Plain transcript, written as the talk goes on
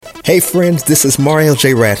Hey friends, this is Mario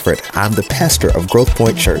J. Radford. I'm the pastor of Growth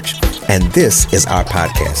Point Church, and this is our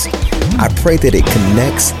podcast. I pray that it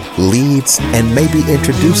connects, leads, and maybe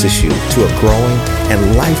introduces you to a growing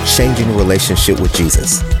and life-changing relationship with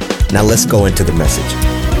Jesus. Now let's go into the message.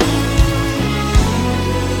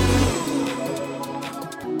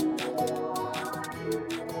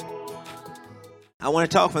 I want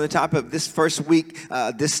to talk from the top of this first week,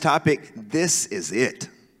 this topic, this is it.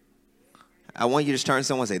 I want you to turn to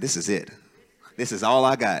someone and say, this is it. This is all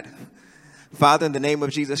I got. Father, in the name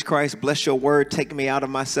of Jesus Christ, bless your word. Take me out of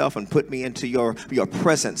myself and put me into your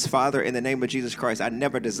presence. Father, in the name of Jesus Christ, I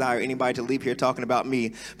never desire anybody to leave here talking about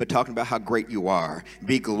me, but talking about how great you are.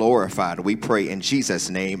 Be glorified. We pray in Jesus'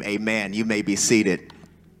 name. Amen. You may be seated.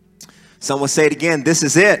 Someone say it again. This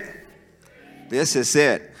is it. This is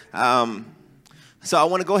it. So I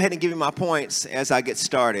want to go ahead and give you my points as I get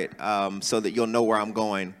started so that you'll know where I'm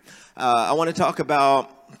going. I want to talk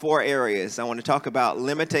about 4 areas. I want to talk about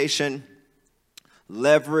limitation,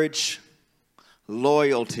 leverage,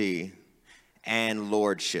 loyalty, and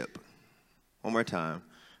lordship. One more time.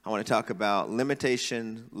 I want to talk about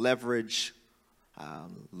limitation, leverage,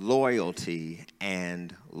 loyalty,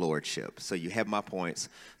 and lordship. So you have my points.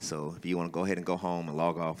 So if you want to go ahead and go home and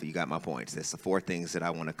log off, you got my points. That's the 4 things that I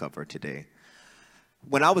want to cover today.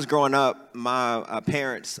 When I was growing up, my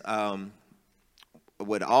parents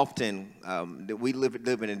would often, we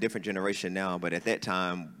live in a different generation now, but at that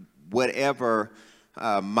time, whatever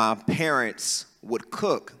my parents would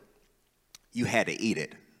cook, you had to eat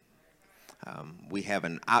it. We have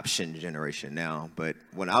an option generation now, but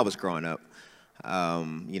when I was growing up,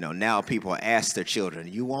 now people ask their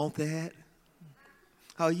children, you want that?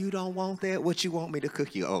 Oh, you don't want that? What you want me to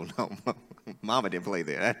cook you? Oh, no. Mama didn't play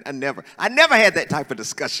that. I never had that type of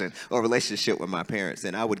discussion or relationship with my parents.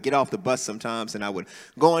 And I would get off the bus sometimes and I would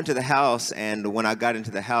go into the house. And when I got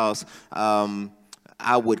into the house,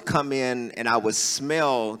 I would come in and I would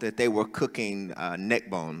smell that they were cooking neck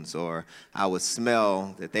bones, or I would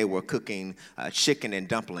smell that they were cooking chicken and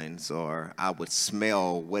dumplings, or I would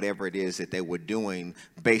smell whatever it is that they were doing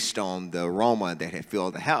based on the aroma that had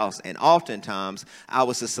filled the house. And oftentimes I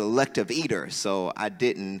was a selective eater, so I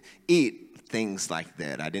didn't eat things like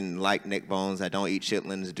that. I didn't like neck bones. I don't eat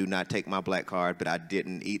chitlins. Do not take my black card, but I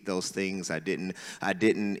didn't eat those things. I didn't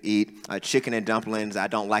eat chicken and dumplings. I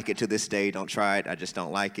don't like it to this day. Don't try it. I just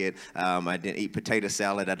don't like it. I didn't eat potato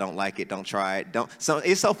salad. I don't like it. Don't try it. So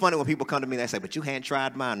it's so funny when people come to me and they say, but you hadn't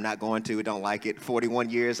tried mine. I'm not going to. Don't like it. 41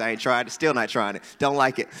 years, I ain't tried it. Still not trying it. Don't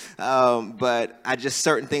like it. But I just,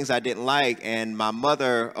 certain things I didn't like. And my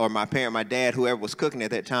mother or my parent, my dad, whoever was cooking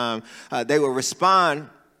at that time, they would respond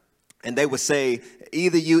and they would say,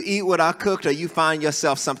 either you eat what I cooked or you find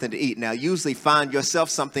yourself something to eat. Now, usually find yourself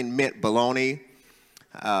something meant bologna,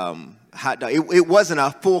 hot dog. It wasn't a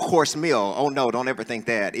full course meal. Oh, no, don't ever think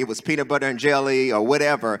that. It was peanut butter and jelly or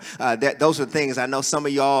whatever. Those are things. I know some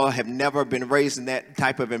of y'all have never been raised in that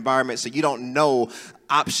type of environment, so you don't know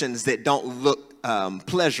options that don't look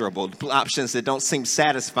pleasurable, options that don't seem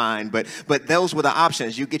satisfying, but those were the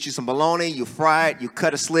options. You get you some bologna, you fry it, you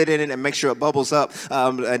cut a slit in it and make sure it bubbles up,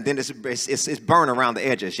 and then it's burned around the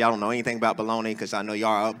edges. Y'all don't know anything about bologna because I know y'all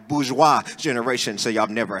are a bourgeois generation, so y'all have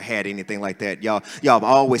never had anything like that. Y'all have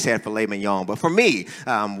always had filet mignon, but for me,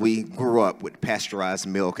 we grew up with pasteurized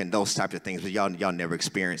milk and those types of things, but y'all never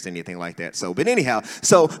experienced anything like that. So, but anyhow,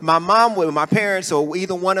 so my mom with my parents, or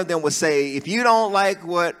either one of them would say, if you don't like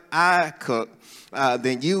what I cook,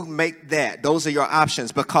 then you make that. Those are your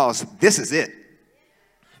options because this is it.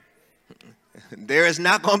 There is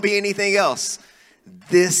not going to be anything else.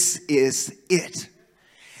 This is it.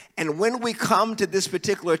 And when we come to this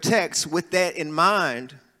particular text with that in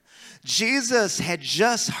mind, Jesus had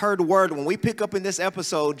just heard word. When we pick up in this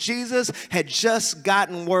episode, Jesus had just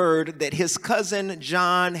gotten word that his cousin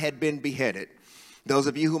John had been beheaded. Those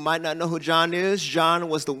of you who might not know who John is, John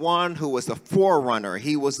was the one who was the forerunner.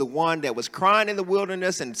 He was the one that was crying in the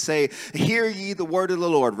wilderness and say, hear ye the word of the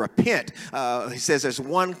Lord, repent. He says there's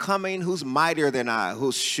one coming who's mightier than I,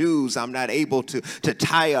 whose shoes I'm not able to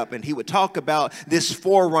tie up. And he would talk about this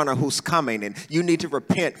forerunner who's coming, and you need to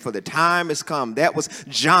repent for the time has come. That was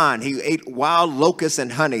John. He ate wild locusts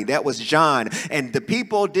and honey. That was John. And the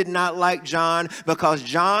people did not like John because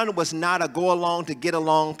John was not a go along to get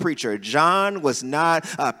along preacher. John was not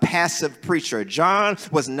a passive preacher. John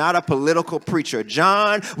was not a political preacher.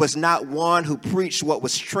 John was not one who preached what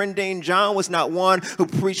was trending. John was not one who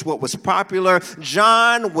preached what was popular.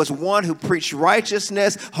 John was one who preached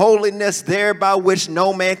righteousness, holiness, thereby which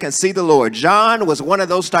no man can see the Lord. John was one of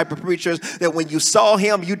those type of preachers that when you saw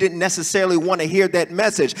him, you didn't necessarily want to hear that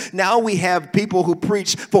message. Now we have people who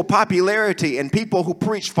preach for popularity and people who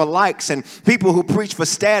preach for likes and people who preach for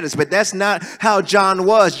status, but that's not how John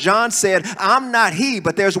was. John said, I'm not he,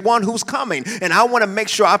 but there's one who's coming, and I want to make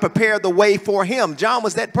sure I prepare the way for him. John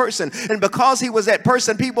was that person, and because he was that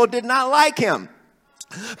person, people did not like him.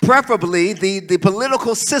 Preferably, the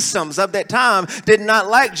political systems of that time did not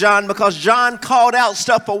like John because John called out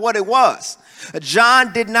stuff for what it was.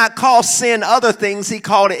 John did not call sin other things. He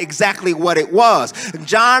called it exactly what it was.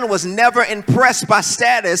 John was never impressed by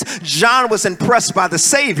status. John was impressed by the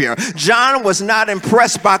Savior. John was not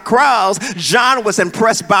impressed by crowds. John was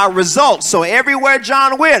impressed by results. So everywhere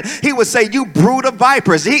John went, he would say, you brood of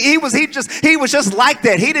vipers. He was just like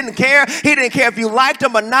that. He didn't care. He didn't care if you liked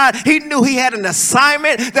him or not. He knew he had an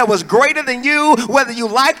assignment that was greater than you, whether you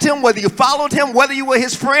liked him, whether you followed him, whether you were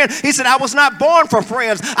his friend. He said, I was not born for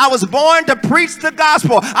friends. I was born to preach the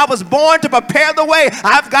gospel. I was born to prepare the way.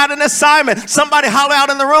 I've got an assignment. Somebody holler out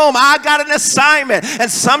in the room, I got an assignment.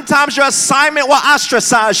 And sometimes your assignment will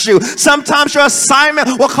ostracize you. Sometimes your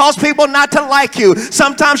assignment will cause people not to like you.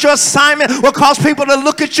 Sometimes your assignment will cause people to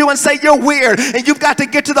look at you and say you're weird. And you've got to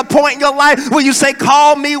get to the point in your life where you say,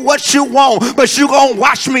 call me what you want, but you're going to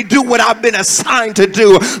watch me do what I've been assigned to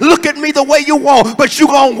do. Look at me the way you want, but you're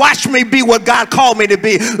going to watch me be what God called me to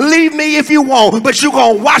be. Leave me if you want, but you're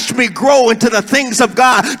going to watch me grow into the things of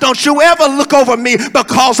God. Don't you ever look over me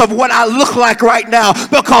because of what I look like right now,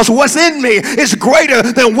 because what's in me is greater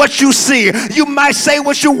than what you see. You might say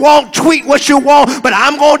what you want, tweet what you want, but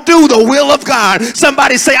I'm going to do the will of God.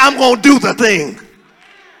 Somebody say, I'm going to do the thing.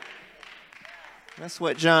 That's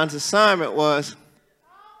what John's assignment was.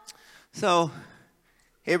 So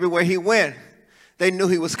everywhere he went, they knew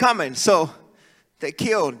he was coming, so they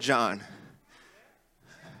killed John.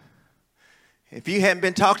 If you hadn't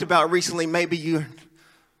been talked about recently, maybe you're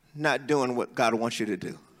not doing what God wants you to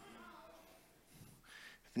do.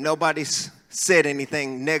 If nobody's said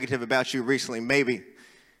anything negative about you recently, maybe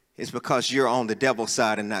it's because you're on the devil's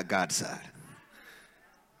side and not God's side.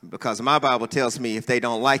 Because my Bible tells me if they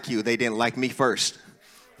don't like you, they didn't like me first.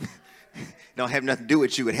 It don't have nothing to do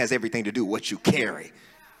with you. It has everything to do with what you carry.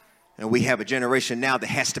 And we have a generation now that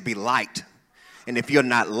has to be liked. And if you're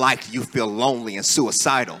not liked, you feel lonely and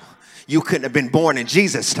suicidal. You couldn't have been born in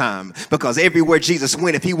Jesus' time, because everywhere Jesus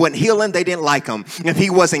went, if he wasn't healing, they didn't like him. If he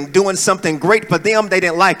wasn't doing something great for them, they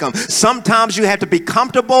didn't like him. Sometimes you have to be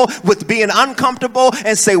comfortable with being uncomfortable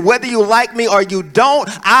and say, whether you like me or you don't,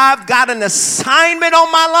 I've got an assignment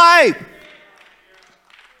on my life.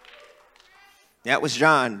 That was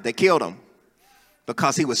John. They killed him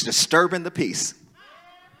because he was disturbing the peace.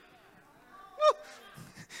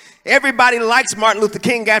 Everybody likes Martin Luther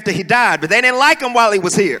King after he died, but they didn't like him while he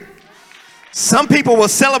was here. Some people will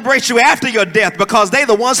celebrate you after your death because they're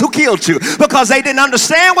the ones who killed you, because they didn't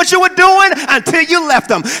understand what you were doing until you left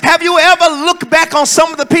them. Have you ever looked back on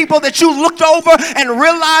some of the people that you looked over and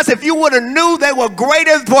realized if you would have knew they were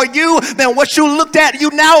greater for you than what you looked at, you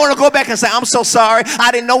now want to go back and say, I'm so sorry,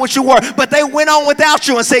 I didn't know what you were. But they went on without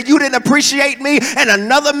you and said, you didn't appreciate me, and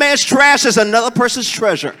another man's trash is another person's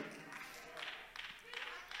treasure.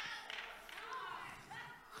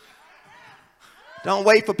 Don't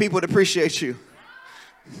wait for people to appreciate you.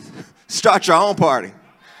 Start your own party.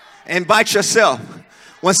 Invite yourself.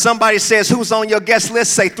 When somebody says, who's on your guest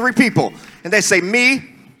list, say 3 people. And they say,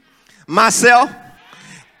 me, myself,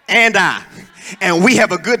 and I. And we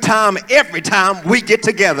have a good time every time we get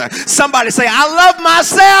together. Somebody say, I love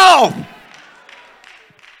myself.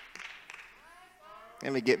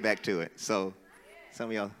 Let me get back to it. So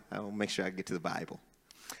some of y'all, I'll make sure I get to the Bible.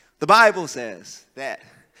 The Bible says that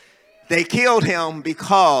they killed him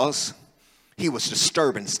because he was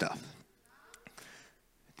disturbing stuff.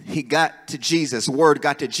 He got to Jesus. Word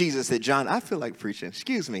got to Jesus that John, I feel like preaching,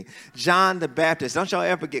 excuse me, John the Baptist. Don't y'all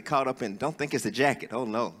ever get caught up in, don't think it's a jacket. Oh,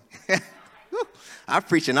 no. I'm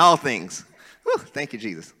preaching all things. Whew, thank you,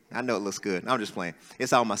 Jesus. I know it looks good. I'm just playing.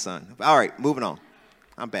 It's all my son. All right, moving on.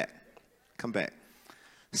 I'm back. Come back.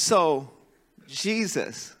 So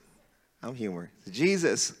Jesus, I'm humorous.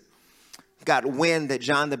 Jesus got wind that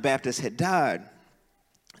John the Baptist had died.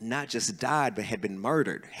 Not just died, but had been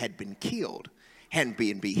murdered, had been killed, had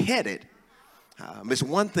been beheaded. It's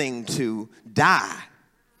one thing to die,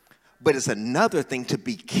 but it's another thing to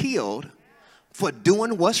be killed for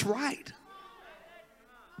doing what's right.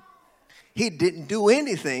 He didn't do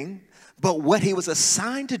anything but what he was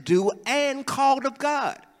assigned to do and called of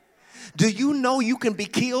God. Do you know you can be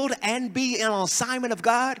killed and be an assignment of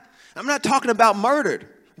God? I'm not talking about murdered.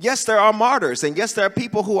 Yes, there are martyrs, and yes, there are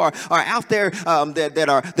people who are out there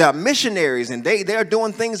that are missionaries, and they're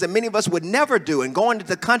doing things that many of us would never do, and going to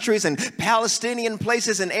the countries and Palestinian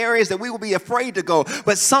places and areas that we will be afraid to go.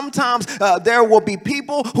 But sometimes there will be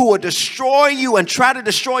people who will destroy you and try to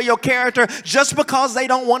destroy your character just because they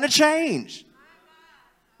don't want to change.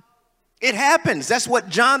 It happens. That's what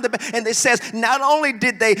John and it says not only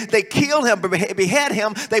did they kill him, behead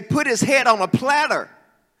him, they put his head on a platter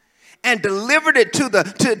and delivered it to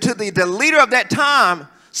the leader of that time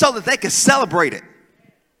so that they could celebrate it.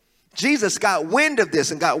 Jesus got wind of this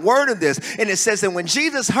and got word of this. And it says that when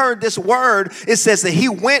Jesus heard this word, it says that he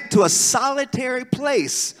went to a solitary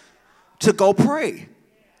place to go pray.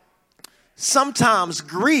 Sometimes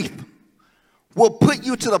grief will put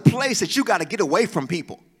you to the place that you got to get away from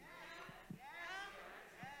people.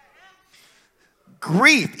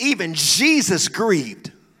 Grief, even Jesus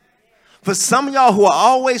grieved. For some of y'all who are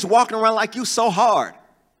always walking around like you so hard,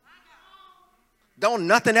 don't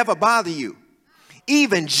nothing ever bother you.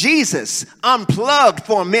 Even Jesus unplugged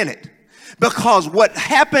for a minute because what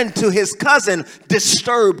happened to his cousin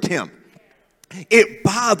disturbed him. It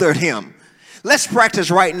bothered him. Let's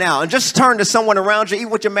practice right now and just turn to someone around you,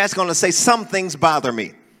 even with your mask on, and say, some things bother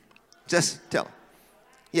me. Just tell them.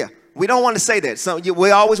 Yeah, we don't want to say that. So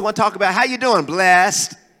we always want to talk about, how you doing?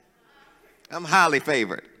 Blessed. I'm highly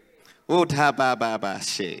favored. Oh,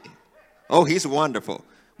 he's wonderful.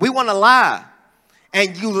 We want to lie,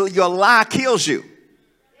 and your lie kills you.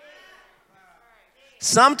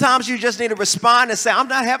 Sometimes you just need to respond and say, I'm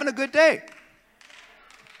not having a good day.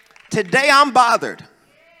 Today I'm bothered.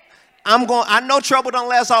 I know trouble don't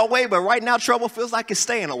last always, but right now trouble feels like it's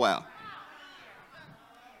staying a while.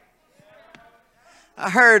 I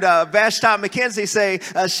heard Vashti McKenzie say,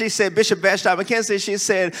 Bishop Vashti McKenzie, she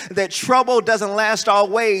said that trouble doesn't last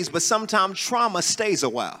always, but sometimes trauma stays a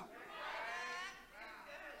while.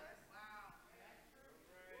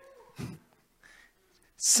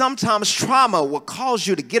 Sometimes trauma will cause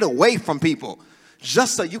you to get away from people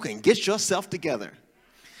just so you can get yourself together.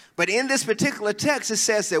 But in this particular text, it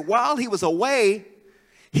says that while he was away,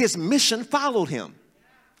 his mission followed him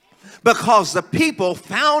because the people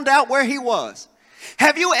found out where he was.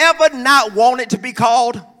 Have you ever not wanted to be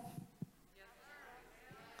called?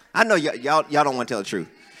 I know y'all don't want to tell the truth.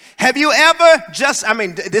 Have you ever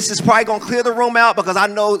this is probably going to clear the room out because I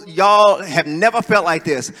know y'all have never felt like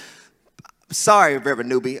this. Sorry,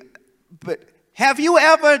 Reverend Newbie, but have you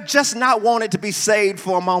ever just not wanted to be saved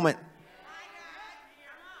for a moment?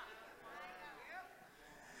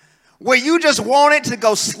 Where you just wanted to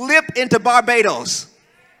go slip into Barbados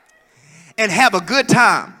and have a good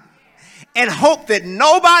time and hope that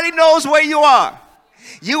nobody knows where you are.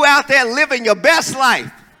 You out there living your best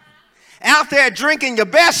life, out there drinking your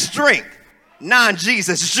best drink,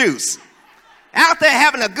 non-Jesus juice, out there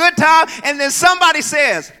having a good time, and then somebody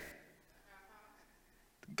says,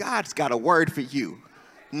 God's got a word for you.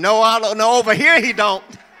 No, I don't know. Over here he don't.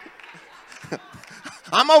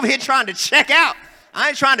 I'm over here trying to check out. I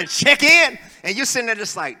ain't trying to check in. And you're sitting there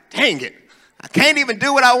just like, dang it. I can't even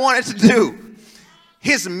do what I wanted to do.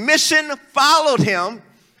 His mission followed him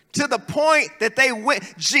to the point that they went.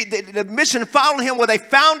 The mission followed him where they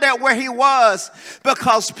found out where he was,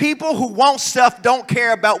 because people who want stuff don't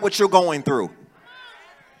care about what you're going through.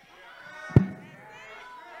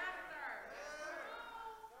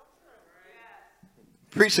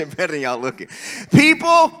 Preaching better than y'all looking.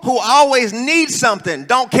 People who always need something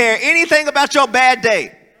don't care anything about your bad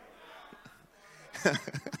day.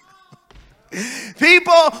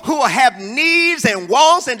 People who have needs and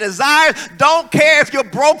wants and desires don't care if you're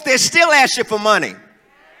broke, they still ask you for money.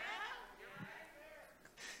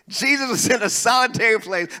 Jesus was in a solitary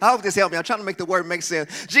place. I hope this helped me. I'm trying to make the word make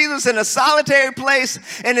sense. Jesus was in a solitary place,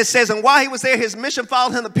 and it says, and while he was there, his mission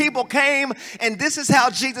followed him. The people came, and this is how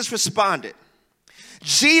Jesus responded.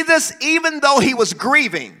 Jesus, even though he was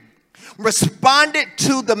grieving, responded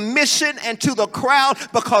to the mission and to the crowd,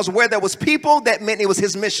 because where there was people, that meant it was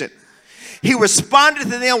his mission. He responded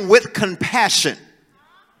to them with compassion.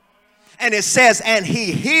 And it says, and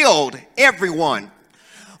he healed everyone.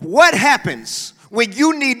 What happens when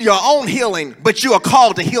you need your own healing, but you are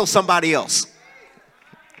called to heal somebody else?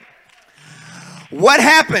 What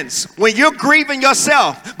happens when you're grieving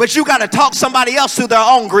yourself, but you got to talk somebody else through their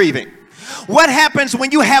own grieving? What happens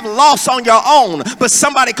when you have loss on your own, but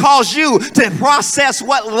somebody calls you to process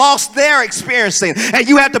what loss they're experiencing, and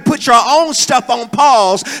you have to put your own stuff on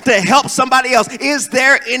pause to help somebody else? Is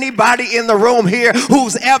there anybody in the room here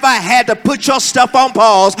who's ever had to put your stuff on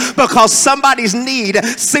pause because somebody's need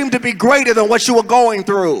seemed to be greater than what you were going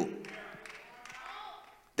through?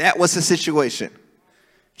 That was the situation.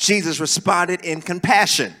 Jesus responded in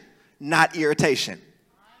compassion, not irritation.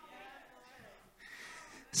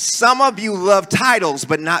 Some of you love titles,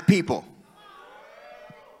 but not people.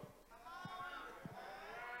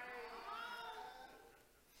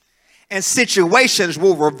 And situations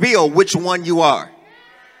will reveal which one you are.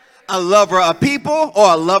 A lover of people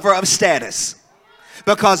or a lover of status.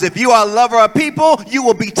 Because if you are a lover of people, you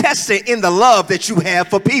will be tested in the love that you have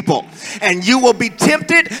for people. And you will be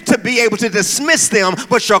tempted to be able to dismiss them,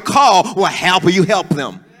 but your call will help you help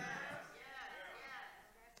them.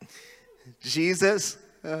 Jesus,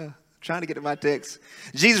 trying to get to my text.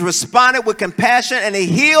 Jesus responded with compassion and he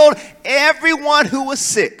healed everyone who was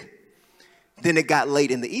sick. Then it got late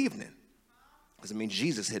in the evening. Because,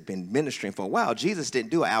 Jesus had been ministering for a while. Jesus didn't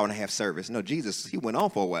do an hour and a half service. No, Jesus, he went on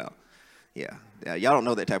for a while. Yeah, y'all don't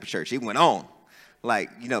know that type of church. He went on. Like,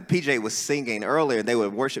 PJ was singing earlier. They were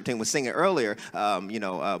worship team was singing earlier.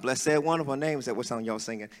 Blessed Said Wonderful Name. Is that what song y'all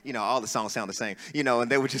singing? All the songs sound the same. And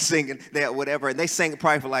they were just singing that whatever. And they sang it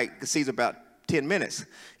probably for like, about 10 minutes.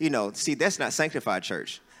 See, that's not sanctified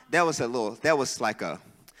church. That was like a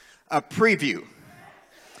preview.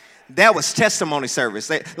 That was testimony service.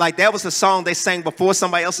 That was a song they sang before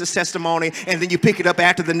somebody else's testimony, and then you pick it up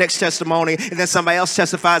after the next testimony, and then somebody else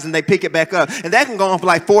testifies, and they pick it back up. And that can go on for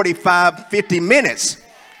like 45, 50 minutes.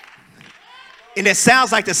 And it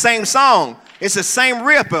sounds like the same song. It's the same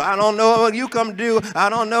ripper. I don't know what you come to do. I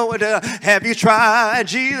don't know what have you tried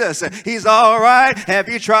Jesus? He's all right. Have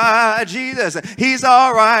you tried Jesus? He's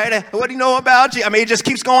all right. What do you know about Jesus? It just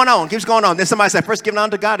keeps going on, Then somebody said, first giving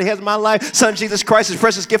unto God the head of my life, Son Jesus Christ, his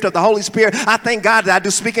precious gift of the Holy Spirit. I thank God that I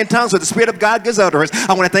do speak in tongues with the Spirit of God gives utterance.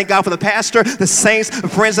 I want to thank God for the pastor, the saints, the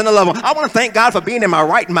friends, and the loved one. I want to thank God for being in my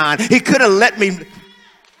right mind. He could have let me...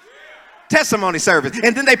 Testimony service.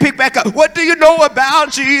 And then they pick back up. What do you know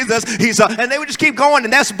about Jesus? And they would just keep going,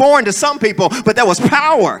 and that's boring to some people, but there was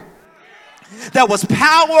power. There was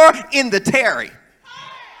power in the tarry.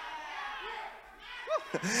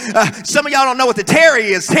 Some of y'all don't know what the tarry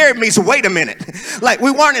is. Tarry means wait a minute. Like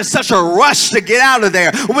we weren't in such a rush to get out of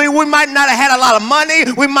there. We might not have had a lot of money.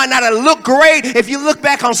 We might not have looked great. If you look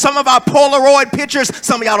back on some of our Polaroid pictures,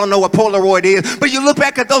 some of y'all don't know what Polaroid is, but you look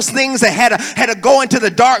back at those things that had to go into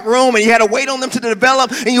the dark room and you had to wait on them to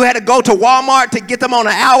develop, and you had to go to Walmart to get them on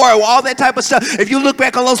an hour or all that type of stuff. If you look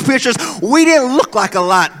back on those pictures, we didn't look like a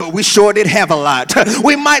lot, but we sure did have a lot.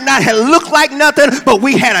 We might not have looked like nothing, but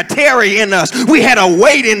we had a tarry in us. We had a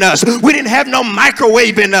weight in us. We didn't have no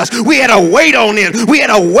microwave in us. We had a weight on it. We had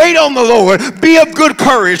a weight on the Lord. Be of good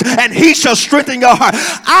courage, and he shall strengthen your heart.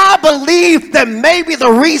 I believe that maybe the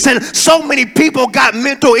reason so many people got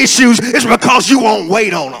mental issues is because you won't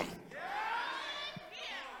wait on them.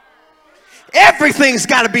 Everything's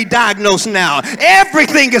got to be diagnosed now.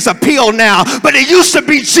 Everything is a pill now. But it used to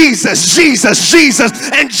be Jesus, Jesus,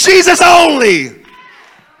 Jesus, and Jesus only.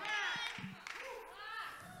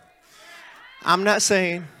 I'm not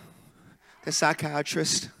saying that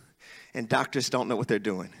psychiatrists and doctors don't know what they're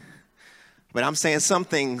doing. But I'm saying some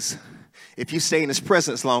things, if you stay in his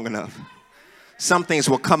presence long enough, some things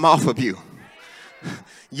will come off of you.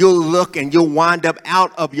 You'll look and you'll wind up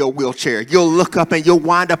out of your wheelchair. You'll look up and you'll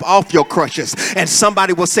wind up off your crutches. And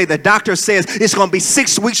somebody will say, the doctor says it's going to be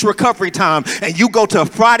 6 weeks recovery time. And you go to a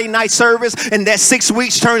Friday night service and that 6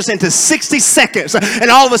 weeks turns into 60 seconds. And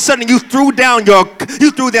all of a sudden you threw down your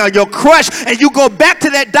crutch and you go back to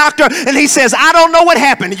that doctor and he says, I don't know what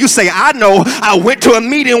happened. And you say, I know. I went to a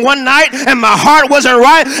meeting one night and my heart wasn't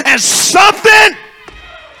right and something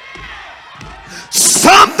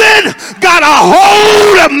got a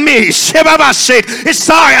hold of me. It's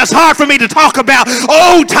hard for me to talk about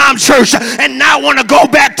old time church and not want to go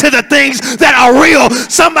back to the things that are real.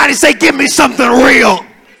 Somebody say, give me something real.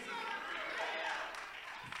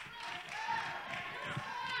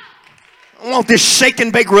 I want this shake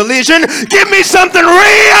and bake religion. Give me something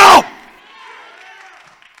real.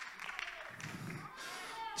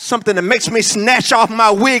 Something that makes me snatch off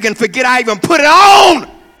my wig and forget I even put it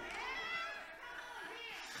on.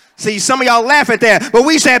 See, some of y'all laugh at that, but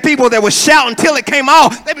we used to have people that would shout until it came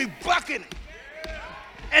off. They'd be bucking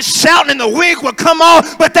and shouting, and the wig would come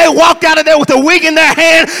off, but they walked out of there with the wig in their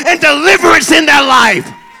hand and deliverance in their life.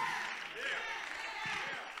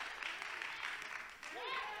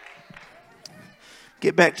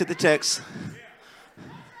 Get back to the text.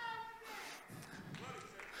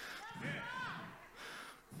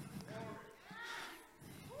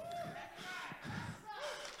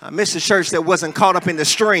 I missed a church that wasn't caught up in the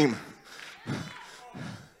stream.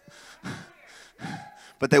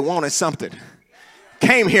 But they wanted something.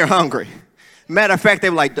 Came here hungry. Matter of fact, they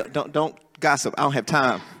were like, don't gossip. I don't have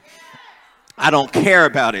time. I don't care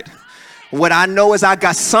about it. What I know is I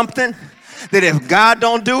got something that if God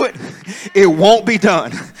don't do it, it won't be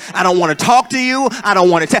done. I don't want to talk to you. I don't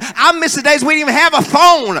want to tell. I miss the days we didn't even have a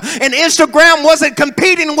phone and Instagram wasn't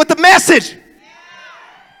competing with the message.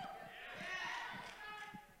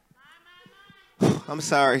 I'm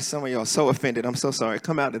sorry. Some of y'all are so offended. I'm so sorry.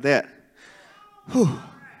 Come out of that. Whew.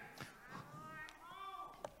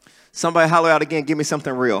 Somebody holler out again. Give me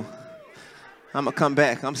something real. I'm going to come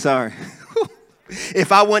back. I'm sorry.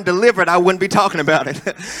 If I wasn't delivered, I wouldn't be talking about it.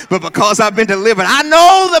 But because I've been delivered, I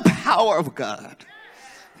know the power of God.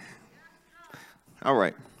 All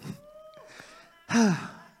right.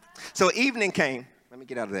 So evening came. Let me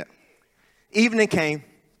get out of that. Evening came.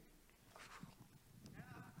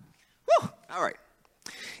 Whew. All right.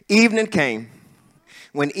 Evening came.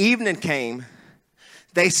 When evening came,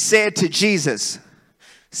 they said to Jesus,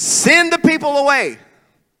 send the people away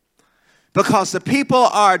because the people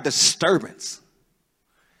are a disturbance.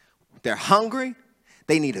 They're hungry.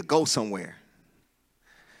 They need to go somewhere.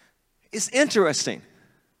 It's interesting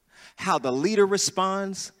how the leader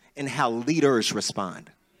responds and how leaders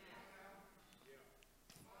respond.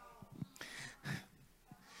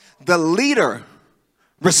 The leader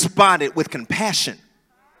responded with compassion.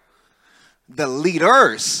 The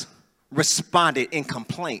leaders responded in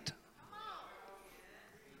complaint.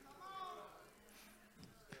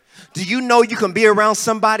 Do you know you can be around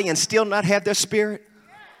somebody and still not have their spirit?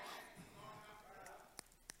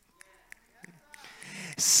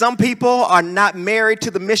 Some people are not married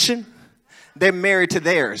to the mission. They're married to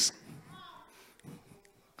theirs.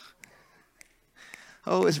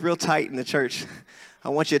 Oh, it's real tight in the church. I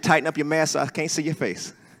want you to tighten up your mask so I can't see your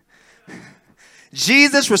face.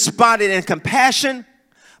 Jesus responded in compassion,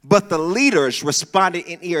 but the leaders responded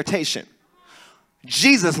in irritation.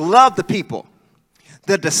 Jesus loved the people.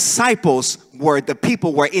 The disciples the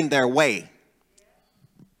people were in their way.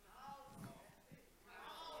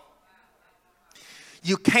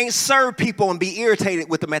 You can't serve people and be irritated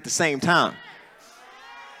with them at the same time.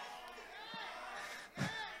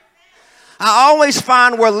 I always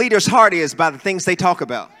find where leaders' heart is by the things they talk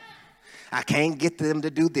about. I can't get them to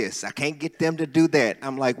do this. I can't get them to do that.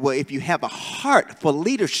 I'm like, well, if you have a heart for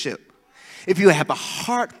leadership, if you have a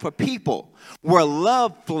heart for people, where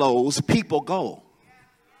love flows, people go.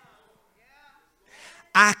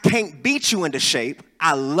 I can't beat you into shape.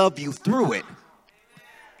 I love you through it.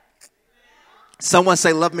 Someone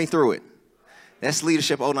say, love me through it. That's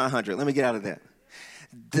leadership 0900. Let me get out of that.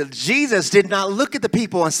 Jesus did not look at the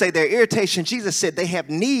people and say their irritation. Jesus said they have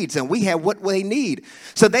needs and we have what they need.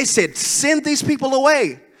 So they said, send these people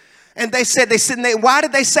away. And they said, why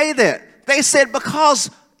did they say that? They said, because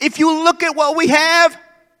if you look at what we have,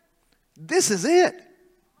 this is it.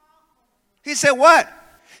 He said, what?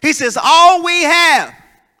 He says, all we have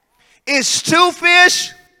is 2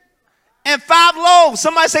 fish and 5 loaves.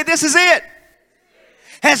 Somebody say, this is it.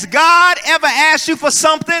 Has God ever asked you for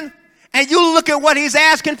something and you look at what he's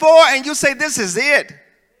asking for and you say, this is it?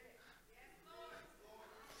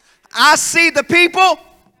 I see the people.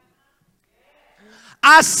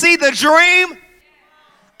 I see the dream.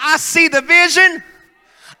 I see the vision.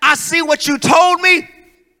 I see what you told me,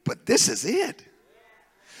 but this is it.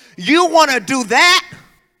 You want to do that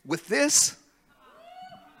with this?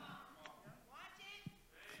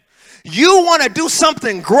 You want to do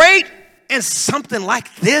something great and something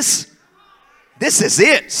like this? This is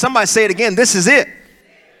it. Somebody say it again. This is it.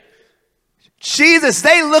 Jesus,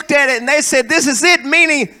 they looked at it and they said, this is it,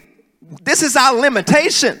 meaning this is our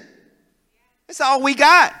limitation. That's all we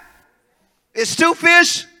got. It's 2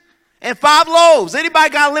 fish and 5 loaves. Anybody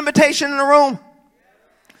got a limitation in the room?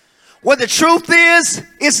 Well, the truth is,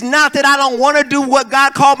 it's not that I don't want to do what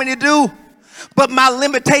God called me to do, but my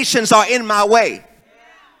limitations are in my way.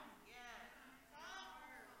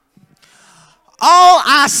 All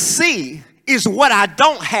I see is what I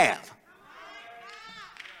don't have.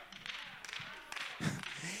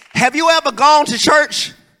 Have you ever gone to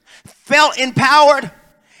church, felt empowered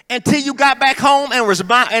until you got back home and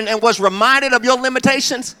was reminded of your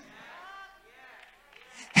limitations?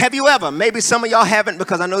 Have you ever, maybe some of y'all haven't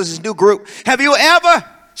because I know this is a new group. Have you ever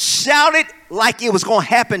shouted like it was going to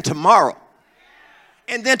happen tomorrow?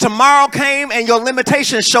 And then tomorrow came and your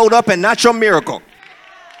limitations showed up and not your miracle.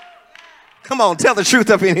 Come on, tell the truth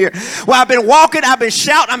up in here. Well, I've been walking, I've been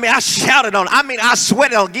shouting. I shouted on it. I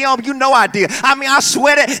sweated on it. Guillaume, you know I did. I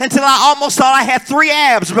sweated until I almost thought I had 3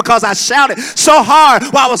 abs because I shouted so hard.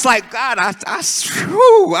 Well, I was like, God, I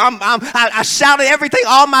shouted everything.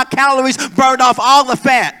 All my calories burned off all the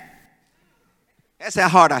fat. That's how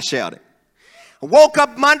hard I shouted. I woke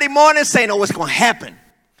up Monday morning saying, oh, what's going to happen?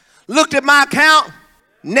 Looked at my account,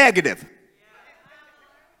 negative.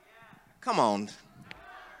 Come on.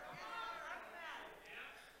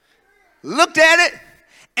 Looked at it,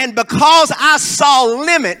 and because I saw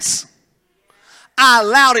limits, I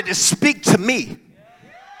allowed it to speak to me.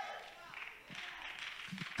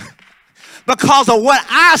 Because of what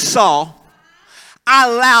I saw, I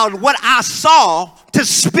allowed what I saw to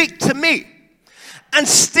speak to me.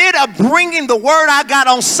 Instead of bringing the word I got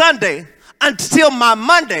on Sunday until my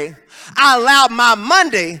Monday, I allowed my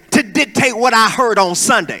Monday to dictate what I heard on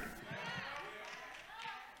Sunday.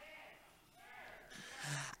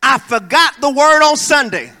 I forgot the word on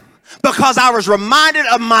Sunday because I was reminded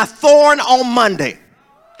of my thorn on Monday.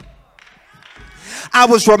 I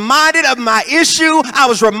was reminded of my issue. I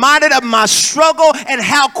was reminded of my struggle and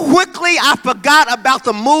how quickly I forgot about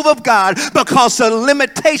the move of God because the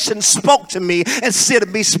limitation spoke to me instead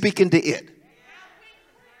of me speaking to it.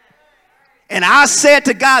 And I said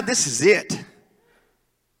to God, this is it.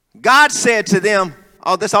 God said to them,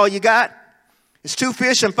 oh, that's all you got? It's 2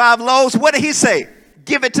 fish and 5 loaves. What did he say?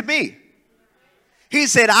 Give it to me. He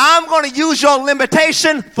said, I'm going to use your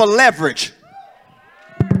limitation for leverage.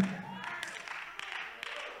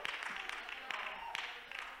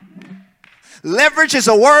 Leverage is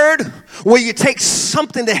a word where you take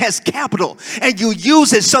something that has capital and you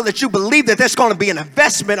use it so that you believe that there's going to be an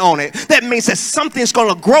investment on it. That means that something's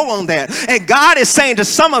going to grow on that. And God is saying to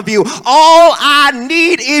some of you, all I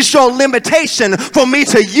need is your limitation for me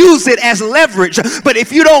to use it as leverage. But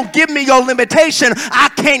if you don't give me your limitation, I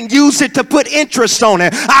can't use it to put interest on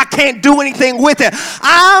it. I can't do anything with it.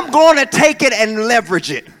 I'm going to take it and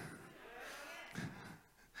leverage it.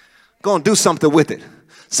 Going to do something with it.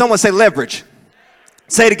 Someone say leverage.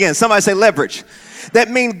 Say it again. Somebody say leverage.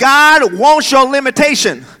 That means God wants your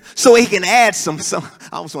limitation so he can add some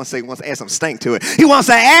I almost want to say he wants to add some stank to it. He wants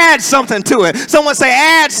to add something to it. Someone say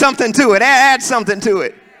add something to it. Add something to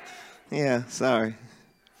it. Yeah, sorry.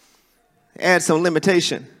 Add some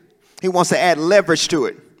limitation. He wants to add leverage to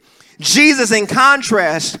it. Jesus, in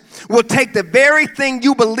contrast, will take the very thing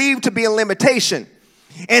you believe to be a limitation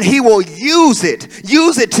and he will use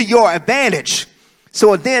it to your advantage.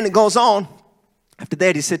 So then it goes on. After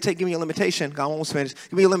that, he said, give me a limitation. God almost finished.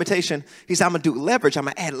 Give me a limitation. He said, I'm going to do leverage. I'm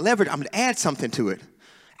going to add leverage. I'm going to add something to it.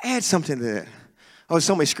 Add something to that. Oh, there's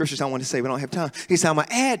so many scriptures I want to say. We don't have time. He said, I'm going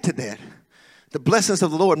to add to that. The blessings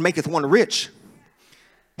of the Lord maketh one rich.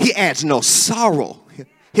 He adds no sorrow.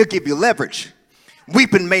 He'll give you leverage.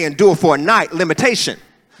 Weeping may endure for a night. Limitation.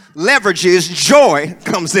 Leverage is joy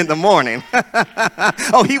comes in the morning.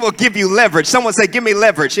 Oh, he will give you leverage. Someone say, give me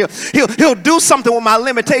leverage. He'll do something with my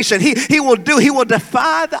limitation. He will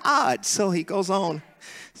defy the odds. So he goes on.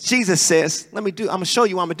 Jesus says, I'm going to show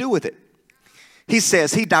you what I'm going to do with it. He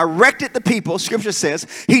says, he directed the people, scripture says,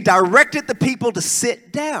 he directed the people to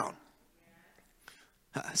sit down.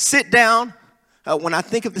 Sit down. When I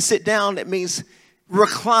think of the sit down, it means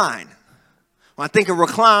recline. When I think of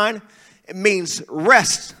recline, it means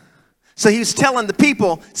rest. So he's telling the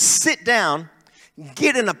people, sit down,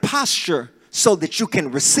 get in a posture so that you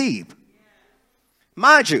can receive.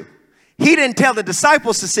 Mind you, he didn't tell the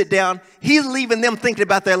disciples to sit down. He's leaving them thinking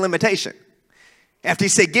about their limitation. After he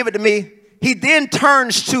said, give it to me, he then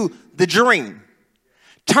turns to the dream,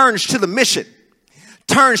 turns to the mission,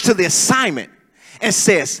 turns to the assignment, and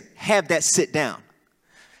says, have that sit down.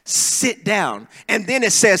 Sit down. And then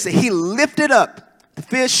it says that he lifted up the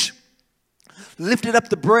fish, lifted up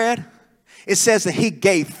the bread. It says that he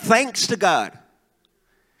gave thanks to God.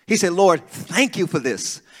 He said, Lord, thank you for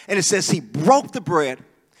this. And it says he broke the bread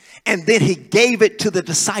and then he gave it to the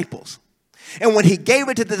disciples. And when he gave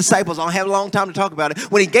it to the disciples, I don't have a long time to talk about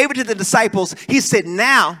it. When he gave it to the disciples, he said,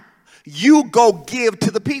 now you go give to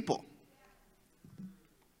the people.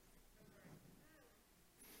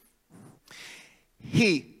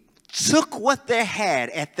 He took what they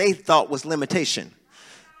had that they thought was limitation.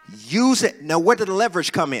 Use it. Now, where did the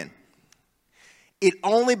leverage come in? It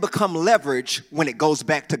only becomes leverage when it goes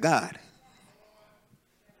back to God.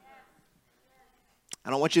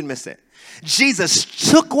 I don't want you to miss that.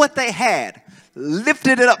 Jesus took what they had,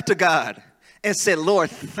 lifted it up to God, and said,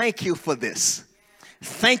 Lord, thank you for this.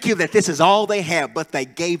 Thank you that this is all they have, but they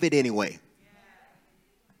gave it anyway.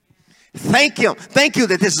 Thank you. Thank you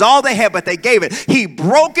that this is all they had, but they gave it. He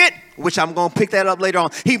broke it, which I'm going to pick that up later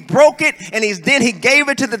on. He broke it, and then he gave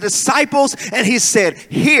it to the disciples, and he said,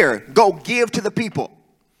 here, go give to the people.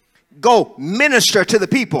 Go minister to the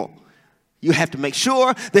people. You have to make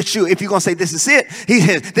sure that if you're going to say this is it, he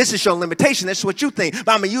says, this is your limitation. That's what you think.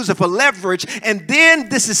 But I'm going to use it for leverage. And then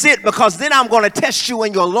this is it, because then I'm going to test you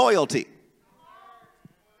in your loyalty.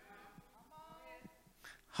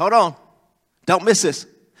 Hold on. Don't miss this.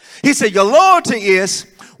 He said, your loyalty is,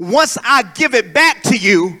 once I give it back to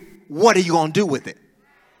you, what are you going to do with it?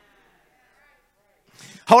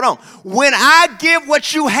 Hold on. When I give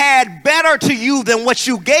what you had better to you than what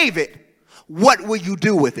you gave it, what will you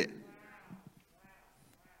do with it?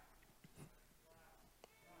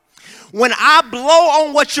 When I blow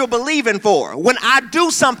on what you're believing for, when I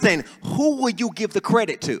do something, who will you give the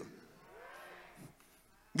credit to?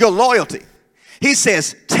 Your loyalty. He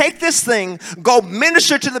says, take this thing, go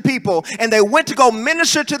minister to the people. And they went to go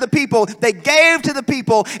minister to the people. They gave to the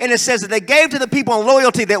people. And it says that they gave to the people in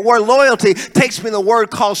loyalty. That word loyalty takes me to the word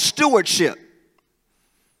called stewardship.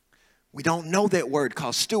 We don't know that word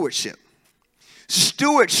called stewardship.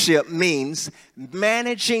 Stewardship means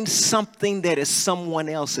managing something that is someone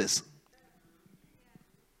else's.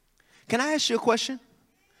 Can I ask you a question?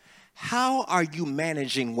 How are you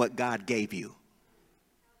managing what God gave you?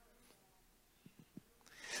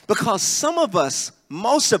 Because some of us,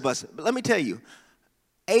 most of us, let me tell you,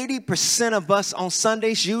 80% of us on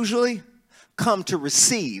Sundays usually come to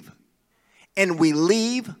receive, and we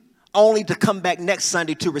leave only to come back next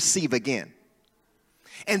Sunday to receive again.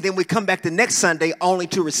 And then we come back the next Sunday only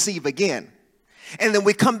to receive again. And then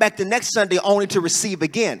we come back the next Sunday only to receive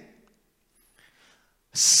again.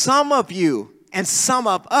 Some of you and some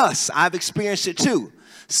of us, I've experienced it too.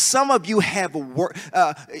 Some of you have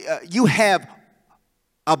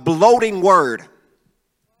a bloating word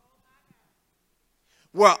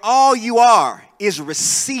where all you are is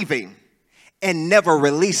receiving and never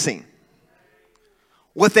releasing.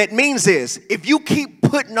 What that means is if you keep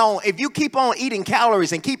on eating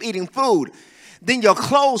calories and keep eating food, then your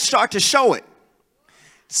clothes start to show it.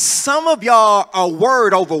 Some of y'all are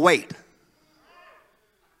word overweight.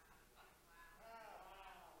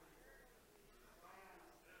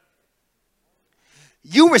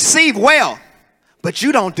 You receive well, but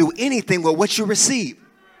you don't do anything with what you receive.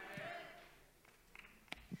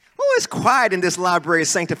 Oh, it's quiet in this Library of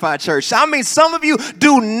Sanctified Church. I mean, some of you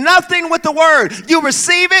do nothing with the word. You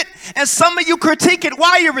receive it, and some of you critique it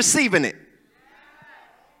while you're receiving it.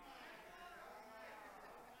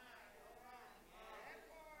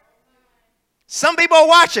 Some people are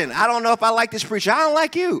watching. I don't know if I like this preacher. I don't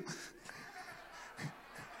like you.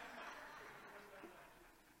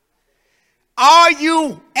 Are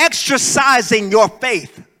you exercising your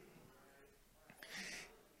faith?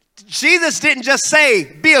 Jesus didn't just say,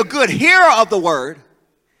 be a good hearer of the word.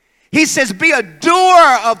 He says, be a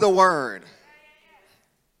doer of the word.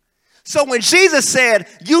 So when Jesus said,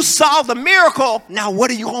 you saw the miracle, now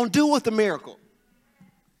what are you going to do with the miracle?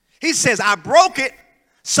 He says, I broke it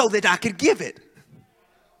so that I could give it.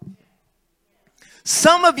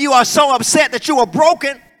 Some of you are so upset that you were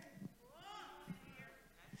broken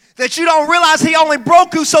that you don't realize he only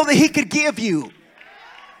broke you so that he could give you.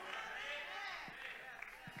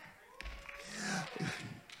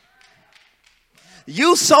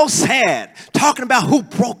 You so sad talking about who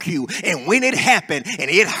broke you and when it happened and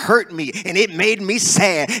it hurt me and it made me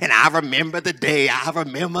sad. And I remember the day. I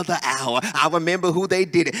remember the hour. I remember who they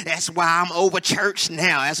did it. That's why I'm over church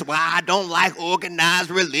now. That's why I don't like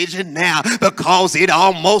organized religion now, because it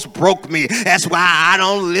almost broke me. That's why I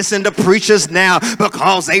don't listen to preachers now,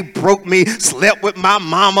 because they broke me. Slept with my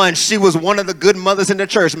mama and she was one of the good mothers in the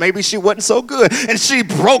church. Maybe she wasn't so good. And she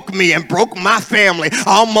broke me and broke my family.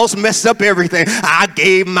 Almost messed up everything. I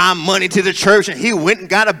gave my money to the church and he went and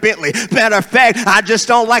got a Bentley. Matter of fact, I just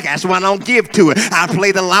don't like it. That's why I don't give to it. I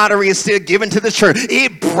play the lottery instead of giving to the church.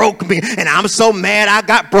 It broke me and I'm so mad I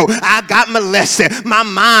got broke. I got molested. My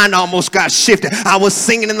mind almost got shifted. I was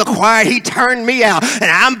singing in the choir. He turned me out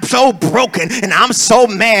and I'm so broken and I'm so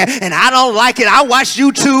mad and I don't like it. I watch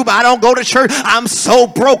YouTube. I don't go to church. I'm so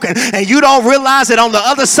broken. And you don't realize that on the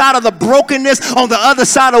other side of the brokenness, on the other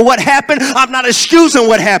side of what happened, I'm not excusing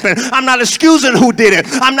what happened. I'm not excusing who did it.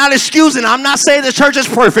 I'm not excusing. I'm not saying the church is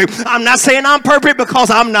perfect. I'm not saying I'm perfect because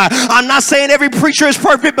I'm not. I'm not saying every preacher is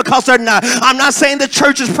perfect because they're not. I'm not saying the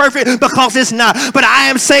church is perfect because it's not. But I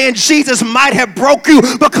am saying Jesus might have broke you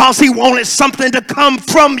because he wanted something to come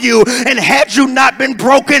from you. And had you not been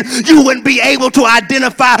broken, you wouldn't be able to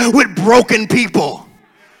identify with broken people.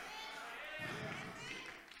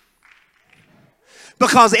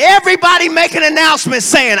 Because everybody making announcements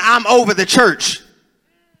saying, I'm over the church.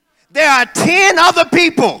 There are 10 other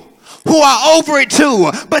people who are over it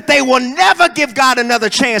too, but they will never give God another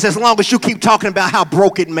chance as long as you keep talking about how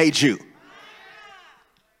broke it made you.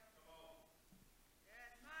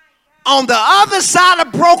 On the other side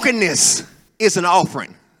of brokenness is an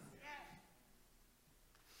offering.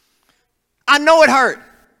 I know it hurt.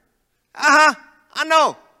 I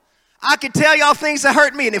know. I can tell y'all things that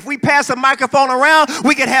hurt me, and if we pass a microphone around,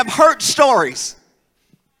 we can have hurt stories.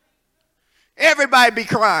 Everybody be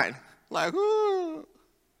crying. Like, ooh,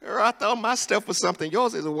 I thought my stuff was something.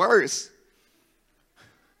 Yours is worse.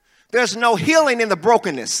 There's no healing in the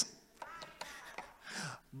brokenness.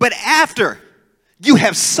 But after you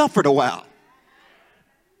have suffered a while,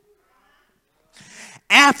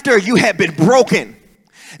 after you have been broken,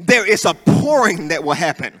 there is a pouring that will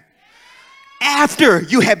happen. After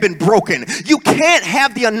you have been broken, you can't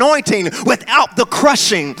have the anointing without the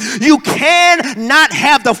crushing. You cannot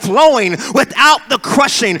have the flowing without the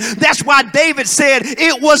crushing. That's why David said,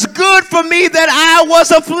 it was good for me that I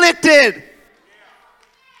was afflicted.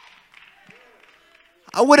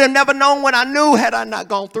 I would have never known what I knew had I not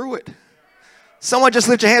gone through it. Someone just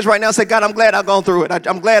lift your hands right now and say, God, I'm glad I've gone through it.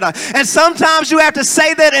 I'm glad and sometimes you have to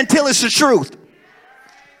say that until it's the truth.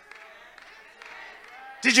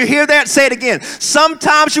 Did you hear that? Say it again.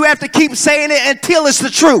 Sometimes you have to keep saying it until it's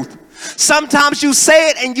the truth. Sometimes you say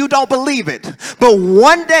it and you don't believe it. But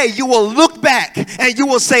one day you will look back and you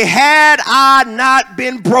will say, had I not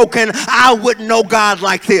been broken, I wouldn't know God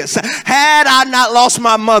like this. Had I not lost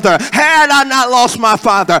my mother, had I not lost my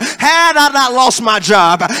father, had I not lost my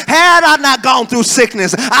job, had I not gone through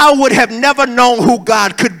sickness, I would have never known who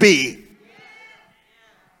God could be.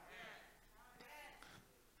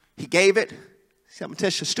 He gave it. I'm going to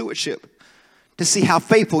test your stewardship to see how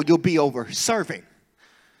faithful you'll be over serving.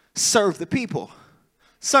 Serve the people.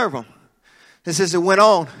 Serve them. It says it went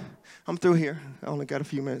on. I'm through here. I only got a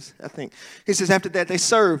few minutes, I think. He says after that they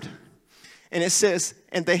served. And it says,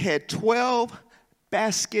 and they had 12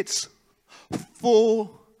 baskets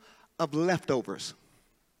full of leftovers.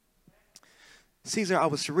 Caesar, I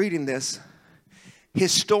was reading this.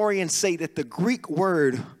 Historians say that the Greek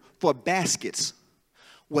word for baskets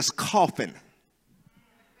was coffin.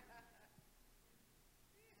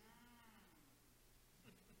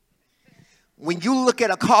 When you look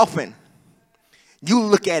at a coffin, you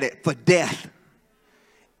look at it for death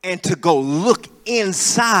and to go look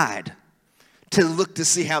inside to look to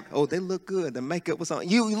see how, oh, they look good. The makeup was on.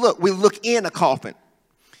 We look in a coffin.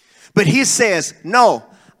 But he says, no,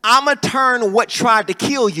 I'm going to turn what tried to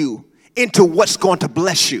kill you into what's going to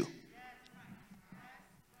bless you.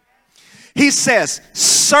 He says,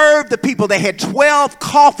 serve the people. They had 12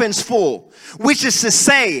 coffins full, which is to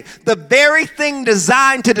say, the very thing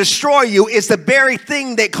designed to destroy you is the very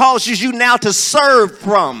thing that causes you now to serve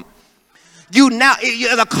from.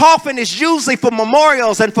 The coffin is usually for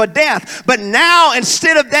memorials and for death. But now,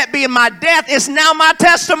 instead of that being my death, it's now my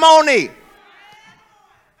testimony.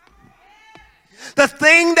 The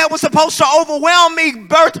thing that was supposed to overwhelm me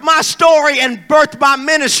birthed my story and birthed my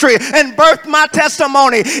ministry and birthed my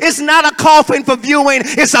testimony. It's not a coffin for viewing.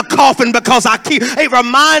 It's a coffin because it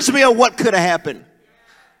reminds me of what could have happened.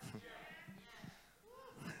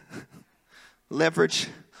 Leverage,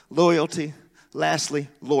 loyalty, lastly,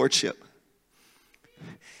 lordship.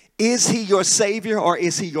 Is he your Savior or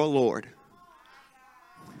is he your Lord?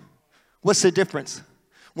 What's the difference?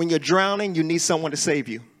 When you're drowning, you need someone to save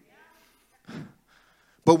you.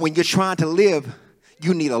 But when you're trying to live,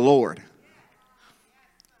 you need a Lord,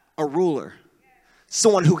 a ruler,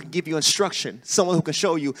 someone who can give you instruction, someone who can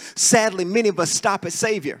show you. Sadly, many of us stop at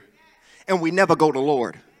Savior and we never go to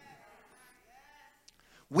Lord.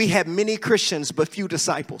 We have many Christians but few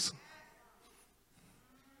disciples.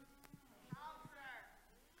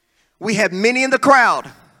 We have many in the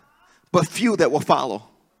crowd but few that will follow.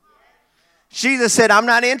 Jesus said, I'm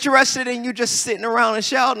not interested in you just sitting around and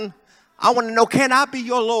shouting. I want to know, can I be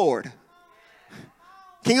your Lord?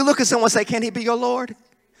 Can you look at someone and say, can he be your Lord?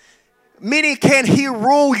 Meaning, can he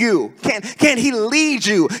rule you? Can he lead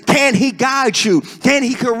you? Can he guide you? Can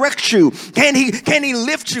he correct you? Can he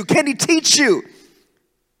lift you? Can he teach you?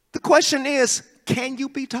 The question is, can you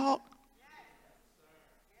be taught?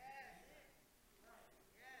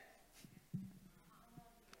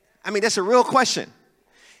 I mean, that's a real question.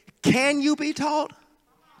 Can you be taught?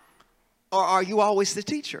 Or are you always the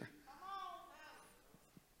teacher?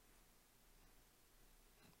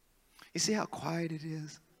 You see how quiet it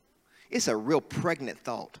is? It's a real pregnant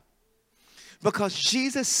thought. Because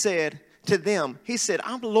Jesus said to them, he said,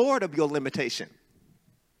 I'm Lord of your limitation.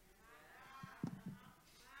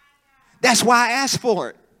 That's why I asked for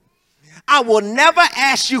it. I will never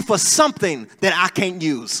ask you for something that I can't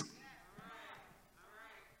use.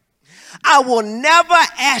 I will never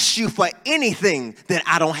ask you for anything that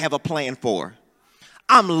I don't have a plan for.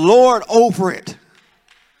 I'm Lord over it.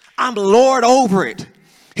 I'm Lord over it.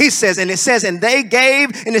 He says, and it says, and they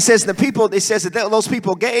gave, and it says the people, it says that those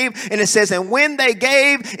people gave, and it says, and when they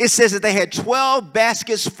gave, it says that they had 12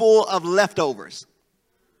 baskets full of leftovers.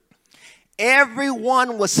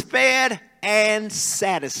 Everyone was fed and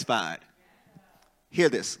satisfied. Hear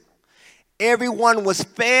this. Everyone was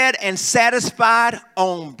fed and satisfied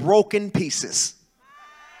on broken pieces.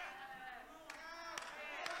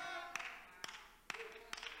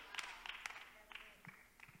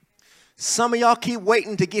 Some of y'all keep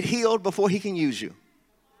waiting to get healed before he can use you.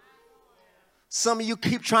 Some of you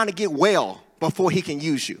keep trying to get well before he can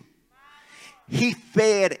use you. He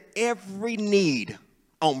fed every need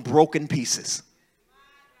on broken pieces.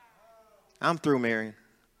 I'm through, Marion.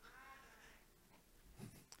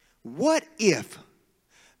 What if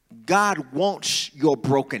God wants your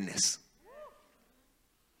brokenness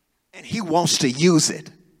and he wants to use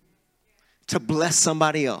it to bless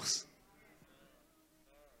somebody else?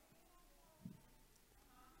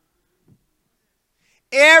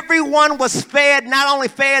 Everyone was fed, not only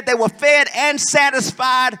fed, they were fed and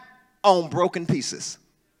satisfied on broken pieces.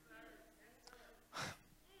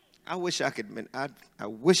 I wish I could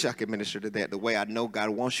minister to that the way I know God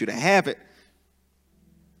wants you to have it.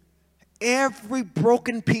 Every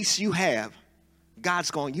broken piece you have,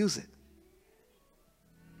 God's going to use it.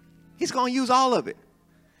 He's going to use all of it.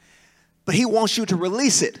 But he wants you to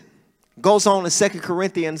release it. Goes on in 2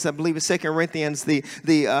 Corinthians, I believe it's 2 Corinthians, the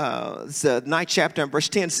 9th chapter and verse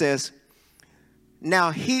 10 says,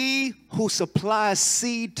 now he who supplies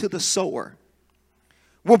seed to the sower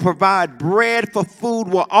will provide bread for food,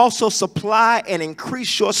 will also supply and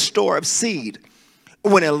increase your store of seed,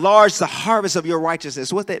 when enlarge the harvest of your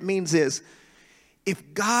righteousness. What that means is,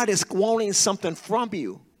 if God is wanting something from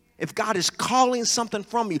you, if God is calling something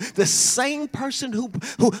from you, the same person who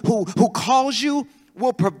calls you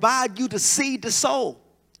will provide you the seed to sow.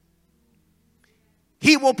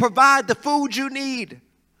 He will provide the food you need.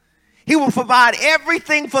 He will provide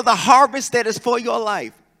everything for the harvest that is for your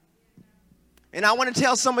life. And I want to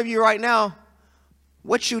tell some of you right now,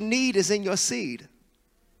 what you need is in your seed.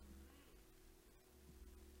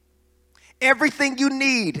 Everything you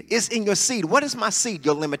need is in your seed. What is my seed?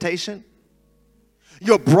 Your limitation,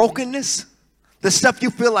 your brokenness, the stuff you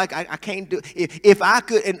feel like I can't do. If I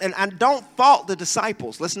could, and I don't fault the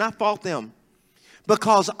disciples. Let's not fault them.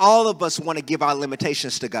 Because all of us want to give our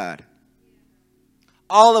limitations to God.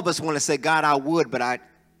 All of us want to say, God, I would, but I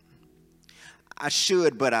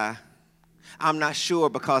should, but I'm not sure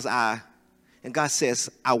because and God says,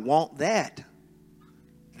 I want that.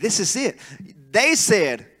 This is it. They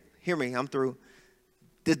said, hear me, I'm through.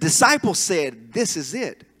 The disciples said, this is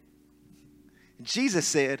it. Jesus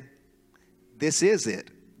said, this is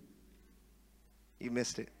it. You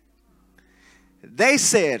missed it. They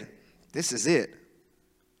said, this is it.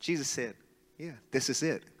 Jesus said, yeah, this is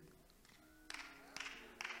it.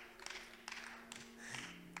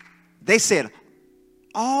 They said,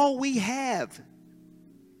 all we have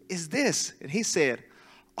is this. And he said,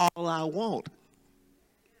 all I want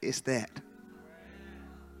is that.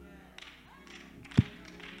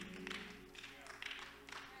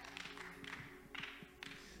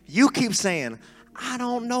 You keep saying, I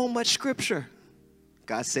don't know much scripture.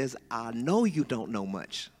 God says, I know you don't know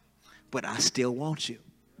much, but I still want you.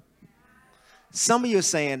 Some of you are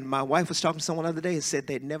saying, my wife was talking to someone the other day and said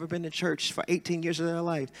they'd never been to church for 18 years of their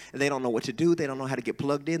life, and they don't know what to do. They don't know how to get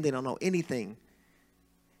plugged in. They don't know anything.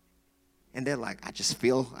 And they're like, I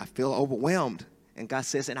feel overwhelmed. And God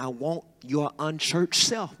says, and I want your unchurched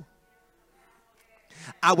self.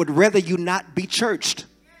 I would rather you not be churched,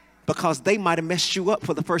 because they might have messed you up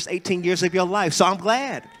for the first 18 years of your life. So I'm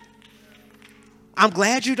glad. I'm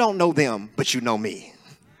glad you don't know them, but you know me.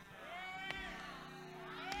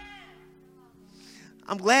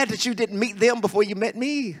 I'm glad that you didn't meet them before you met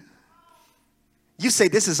me. You say,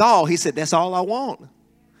 this is all. He said, that's all I want.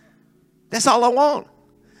 That's all I want.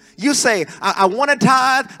 You say, I want to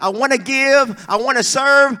tithe, I want to give, I want to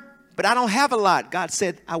serve, but I don't have a lot. God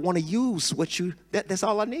said, I want to use that's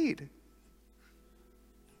all I need.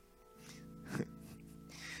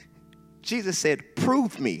 Jesus said,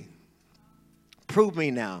 prove me. Prove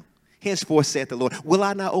me now. Henceforth saith the Lord, will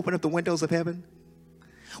I not open up the windows of heaven?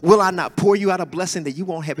 Will I not pour you out a blessing that you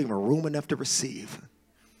won't have even room enough to receive?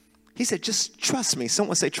 He said, just trust me.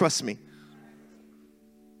 Someone say, trust me.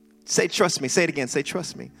 Say, trust me. Say it again. Say,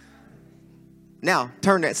 trust me. Now,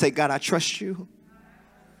 turn that and say, God, I trust you.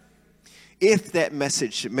 If that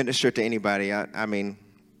message ministered to anybody, I mean,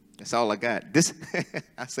 that's all I got. This,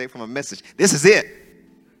 I say from a message, this is it.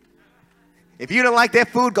 If you don't like that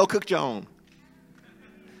food, go cook your own.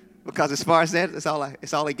 Because as far as that, it's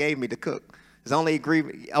all he gave me to cook. It's only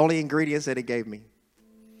ingredients that he gave me.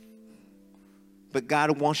 But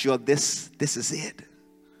God wants you, this is it.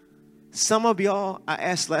 Some of y'all, I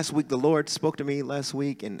asked last week, the Lord spoke to me last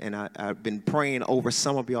week, and I've been praying over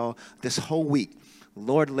some of y'all this whole week. The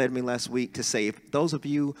Lord led me last week to say, if those of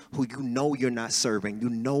you who you know you're not serving, you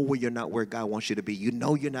know you're not where God wants you to be, you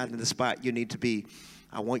know you're not in the spot you need to be,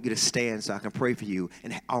 I want you to stand so I can pray for you.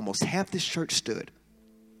 And almost half this church stood.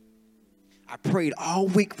 I prayed all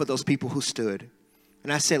week for those people who stood.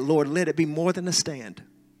 And I said, Lord, let it be more than a stand.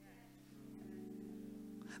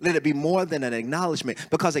 Let it be more than an acknowledgement.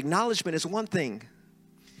 Because acknowledgement is one thing.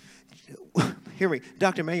 Hear me,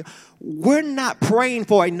 Dr. Emmanuel. We're not praying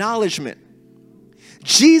for acknowledgement.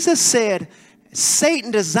 Jesus said,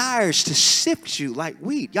 Satan desires to sift you like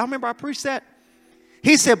wheat. Y'all remember I preached that?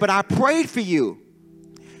 He said, but I prayed for you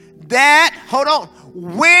that, hold on,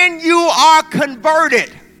 when you are converted,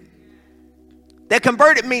 that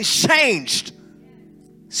converted means changed,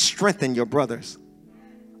 strengthen your brothers.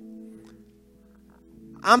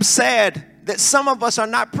 I'm sad that some of us are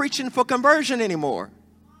not preaching for conversion anymore.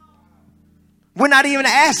 We're not even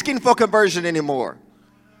asking for conversion anymore.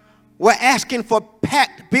 We're asking for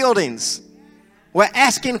packed buildings. We're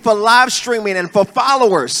asking for live streaming and for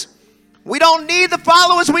followers. We don't need the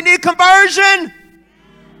followers. We need conversion.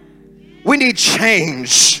 We need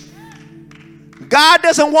change. God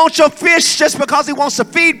doesn't want your fish just because he wants to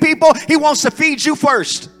feed people. He wants to feed you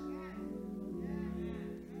first.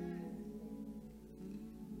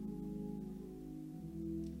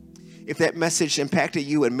 If that message impacted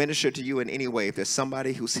you and ministered to you in any way, if there's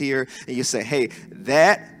somebody who's here and you say, hey,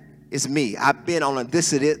 that is me. I've been on a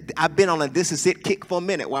this is it. I've been on a this is it kick for a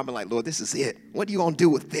minute. Where I'm like, Lord, this is it. What are you going to do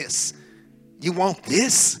with this? You want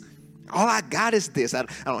this? All I got is this. I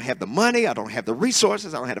don't have the money. I don't have the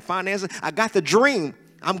resources. I don't have the finances. I got the dream.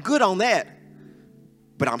 I'm good on that.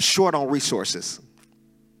 But I'm short on resources.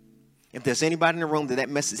 If there's anybody in the room that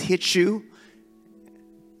message hits you,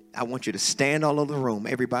 I want you to stand all over the room.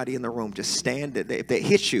 Everybody in the room, just stand. If it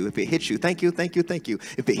hits you, thank you, thank you, thank you.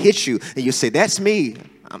 If it hits you and you say, that's me,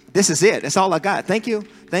 this is it. That's all I got. Thank you,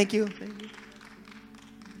 thank you, thank you.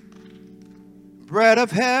 Bread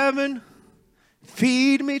of heaven,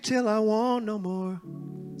 feed me till I want no more.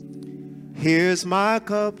 Here's my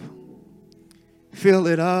cup, fill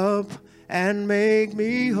it up and make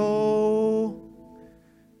me whole.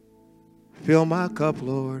 Fill my cup,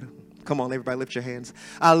 Lord. Come on, everybody, lift your hands.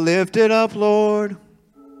 I lift it up, Lord.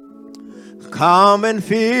 Come and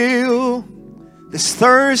feel this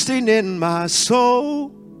thirsting in my soul.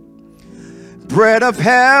 Bread of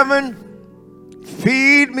heaven,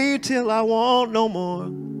 feed me till I want no more.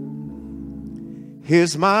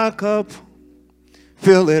 Here's my cup,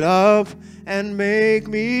 fill it up and make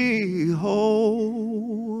me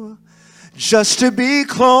whole. Just to be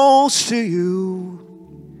close to you.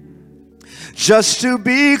 Just to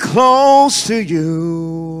be close to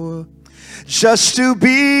you. Just to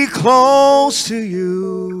be close to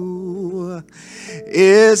you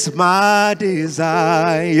is my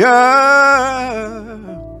desire.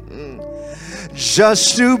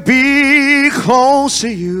 Just to be close to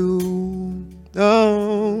you.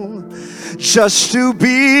 Oh, just to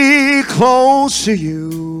be close to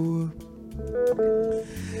you.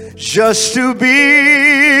 Just to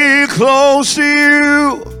be close to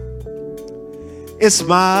you. It's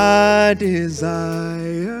my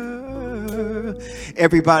desire.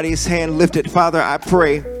 Everybody's hand lifted. Father, I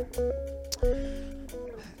pray.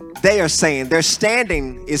 They are saying, their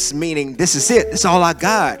standing is meaning, this is it. This is all I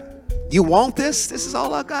got. You want this? This is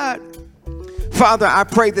all I got. Father, I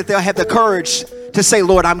pray that they'll have the courage to say,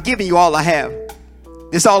 Lord, I'm giving you all I have.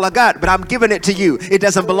 This is all I got, but I'm giving it to you. It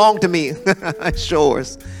doesn't belong to me. It's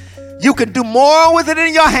yours. You can do more with it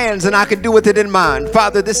in your hands than I can do with it in mine.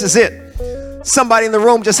 Father, this is it. Somebody in the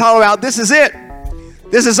room just holler out, this is it.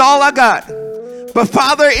 This is all I got. But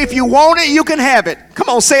Father, if you want it, you can have it. Come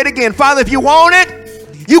on, say it again. Father, if you want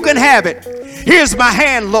it, you can have it. Here's my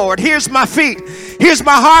hand, Lord. Here's my feet. Here's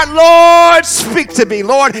my heart, Lord. Speak to me,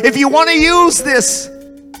 Lord. If you want to use this,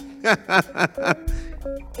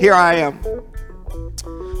 here I am.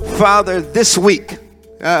 Father, this week,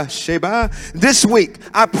 this week,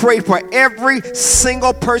 I pray for every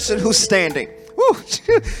single person who's standing. Woo,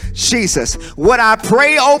 Jesus, would I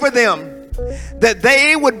pray over them that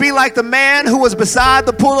they would be like the man who was beside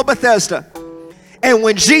the pool of Bethesda. And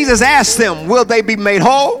when Jesus asked them, will they be made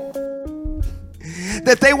whole?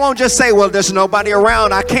 That they won't just say, well, there's nobody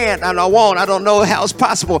around. I can't, and I won't. I don't know how it's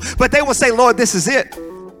possible. But they will say, Lord, this is it.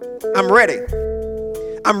 I'm ready.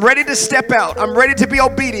 I'm ready to step out. I'm ready to be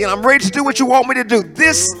obedient. I'm ready to do what you want me to do.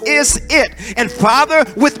 This is it. And Father,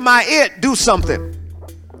 with my it, do something.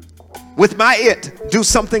 With my it, do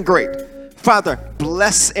something great. Father,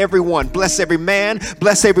 bless everyone, bless every man,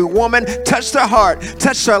 bless every woman, touch their heart,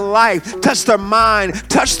 touch their life, touch their mind,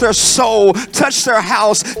 touch their soul, touch their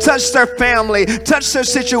house, touch their family, touch their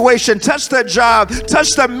situation, touch their job,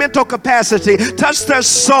 touch their mental capacity, touch their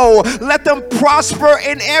soul. Let them prosper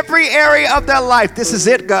in every area of their life. This is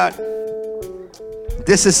it, God.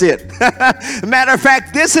 This is it. Matter of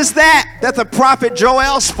fact, this is that the prophet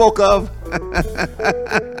Joel spoke of.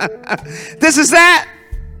 This is that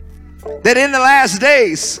in the last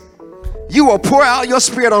days, you will pour out your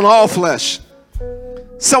spirit on all flesh.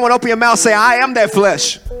 Someone open your mouth, say, I am that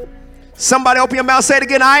flesh. Somebody open your mouth, say it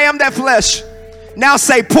again, I am that flesh. Now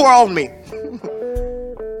say, pour on me.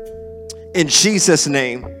 In Jesus'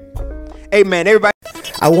 name, amen. Everybody.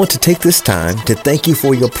 I want to take this time to thank you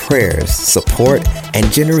for your prayers, support,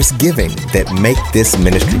 and generous giving that make this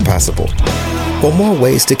ministry possible. For more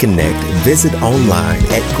ways to connect, visit online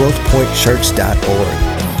at growthpointchurch.org.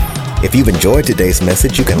 If you've enjoyed today's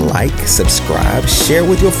message, you can like, subscribe, share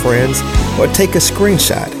with your friends, or take a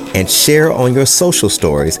screenshot and share on your social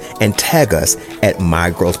stories and tag us at My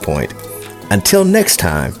Growth Point. Until next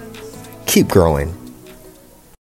time, keep growing.